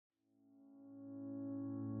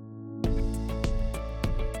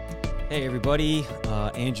Hey everybody,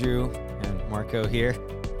 Andrew and Marco here.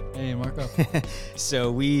 Hey Marco.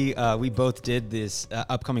 So we both did this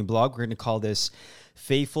upcoming blog. We're going to call this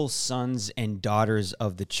Faithful Sons and Daughters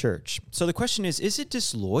of the Church. So the question is it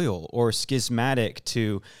disloyal or schismatic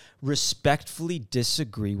to respectfully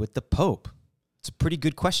disagree with the Pope? It's a pretty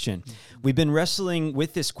good question. We've been wrestling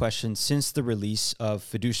with this question since the release of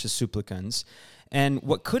Fiducia Supplicans, and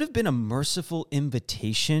what could have been a merciful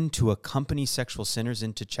invitation to accompany sexual sinners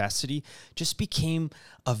into chastity just became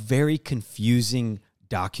a very confusing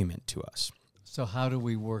document to us. So how do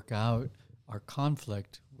we work out our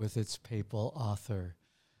conflict with its papal author?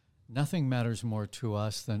 Nothing matters more to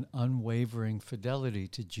us than unwavering fidelity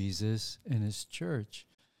to Jesus and his church.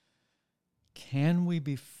 Can we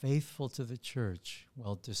be faithful to the church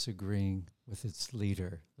while disagreeing with its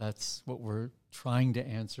leader? That's what we're trying to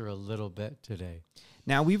answer a little bit today.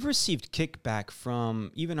 Now, we've received kickback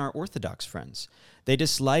from even our Orthodox friends. They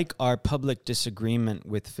dislike our public disagreement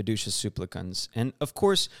with Fiducia Supplicans. And of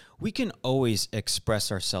course, we can always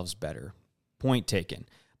express ourselves better. Point taken.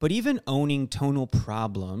 But even owning tonal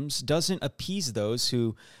problems doesn't appease those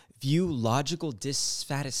who view logical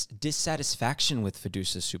dissatisfaction with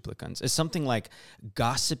Fiducia Supplicans as something like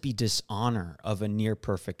gossipy dishonor of a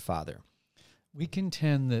near-perfect father. We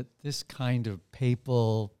contend that this kind of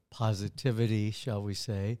papal positivity, shall we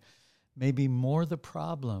say, may be more the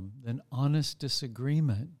problem than honest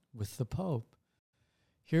disagreement with the Pope.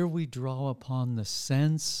 Here we draw upon the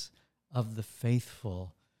sense of the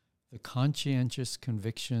faithful, the conscientious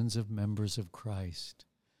convictions of members of Christ.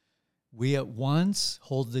 We at once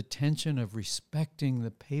hold the tension of respecting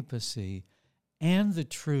the papacy and the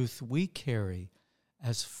truth we carry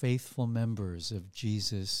as faithful members of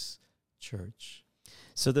Jesus' church.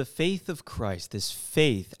 So the faith of Christ, this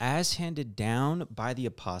faith as handed down by the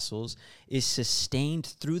apostles, is sustained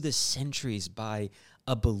through the centuries by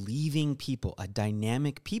a believing people, a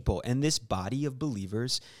dynamic people. And this body of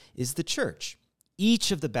believers is the church.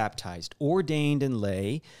 Each of the baptized, ordained, and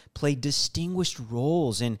lay play distinguished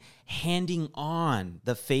roles in handing on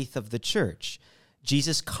the faith of the church.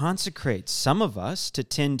 Jesus consecrates some of us to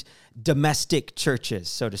tend domestic churches,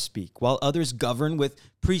 so to speak, while others govern with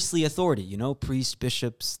priestly authority, priests,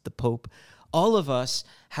 bishops, the Pope. All of us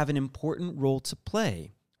have an important role to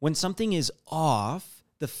play. When something is off,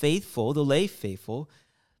 the faithful, the lay faithful,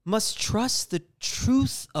 must trust the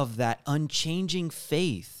truth of that unchanging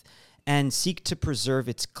faith and seek to preserve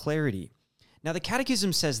its clarity. Now, the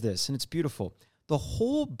Catechism says this, and it's beautiful. The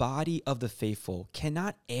whole body of the faithful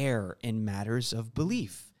cannot err in matters of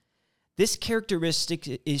belief. This characteristic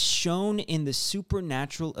is shown in the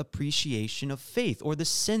supernatural appreciation of faith, or the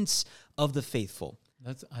sense of the faithful.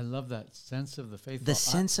 I love that sense of the faithful. The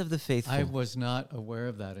sense of the faithful. I was not aware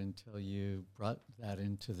of that until you brought that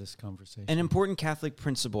into this conversation. An important Catholic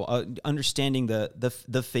principle, understanding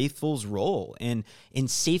the faithful's role in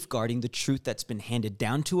safeguarding the truth that's been handed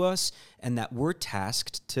down to us and that we're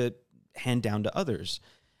tasked to hand down to others.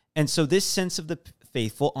 And so this sense of the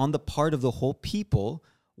faithful on the part of the whole people,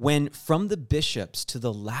 when from the bishops to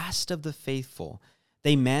the last of the faithful,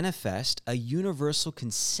 they manifest a universal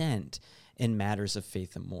consent in matters of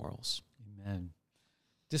faith and morals. Amen.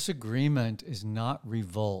 Disagreement is not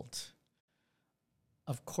revolt.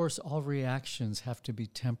 Of course, all reactions have to be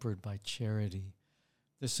tempered by charity.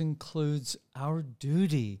 This includes our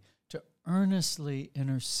duty to earnestly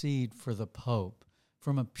intercede for the Pope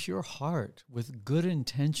from a pure heart with good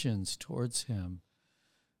intentions towards him.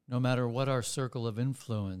 No matter what our circle of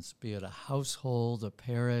influence, be it a household, a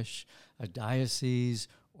parish, a diocese,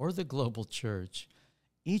 or the global church,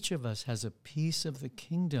 each of us has a piece of the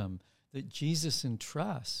kingdom that Jesus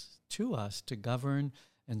entrusts to us to govern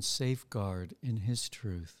and safeguard in his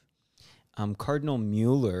truth. Cardinal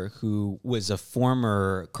Mueller, who was a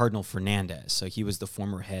former Cardinal Fernandez, so he was the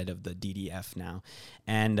former head of the DDF now,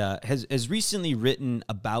 and has recently written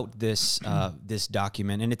about this this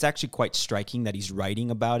document, and it's actually quite striking that he's writing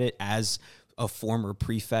about it as a former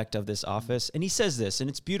prefect of this office. And he says this, and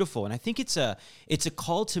it's beautiful, and I think it's a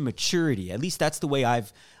call to maturity. At least that's the way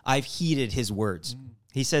I've heeded his words.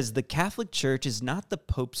 He says, the Catholic Church is not the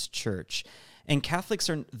Pope's church, and Catholics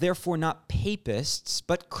are therefore not papists,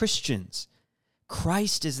 but Christians.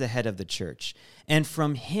 Christ is the head of the church, and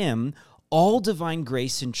from him, all divine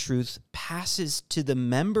grace and truth passes to the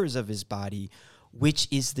members of his body, which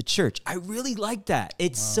is the church. I really like that.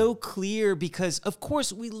 It's so clear because, of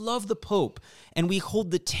course, we love the Pope, and we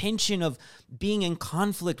hold the tension of being in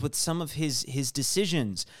conflict with some of his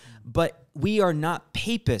decisions, but we are not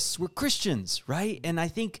papists. We're Christians, right? And I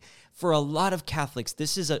think for a lot of Catholics,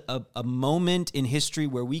 this is a moment in history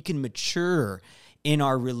where we can mature in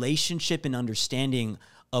our relationship and understanding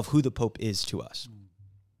of who the Pope is to us.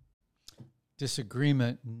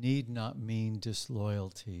 Disagreement need not mean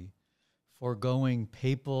disloyalty. Foregoing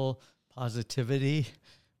papal positivity,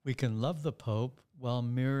 we can love the Pope while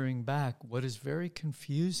mirroring back what is very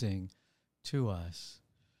confusing to us.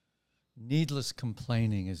 Needless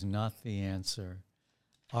complaining is not the answer.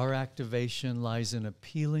 Our activation lies in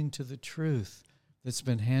appealing to the truth that's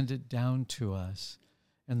been handed down to us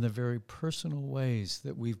and the very personal ways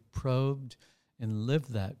that we've probed and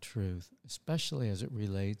lived that truth, especially as it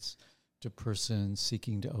relates to persons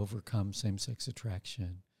seeking to overcome same-sex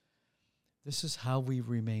attraction. This is how we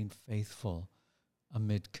remain faithful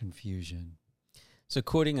amid confusion. So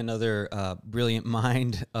quoting another brilliant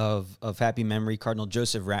mind of happy memory, Cardinal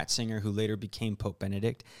Joseph Ratzinger, who later became Pope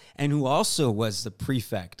Benedict, and who also was the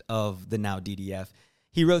prefect of the now DDF,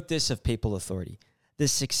 he wrote this of papal authority: "The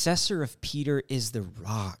successor of Peter is the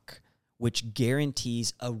rock, which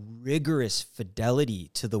guarantees a rigorous fidelity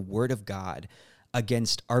to the Word of God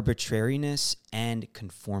against arbitrariness and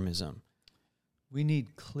conformism." We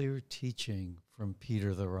need clear teaching from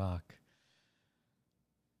Peter the Rock.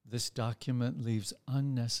 This document leaves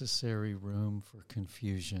unnecessary room for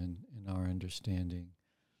confusion in our understanding.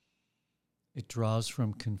 It draws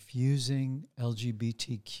from confusing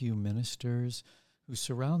LGBTQ ministers who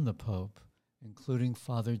surround the Pope, including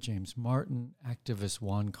Father James Martin, activist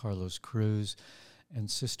Juan Carlos Cruz,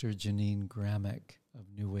 and Sister Janine Gramick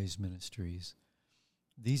of New Ways Ministries.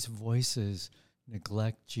 These voices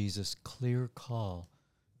neglect Jesus' clear call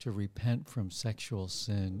to repent from sexual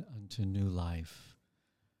sin unto new life.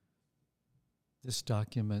 This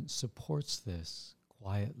document supports this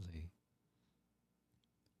quietly.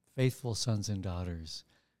 Faithful sons and daughters,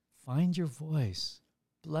 find your voice,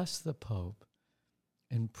 bless the Pope,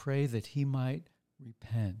 and pray that he might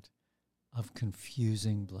repent of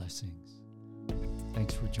confusing blessings.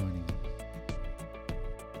 Thanks for joining us.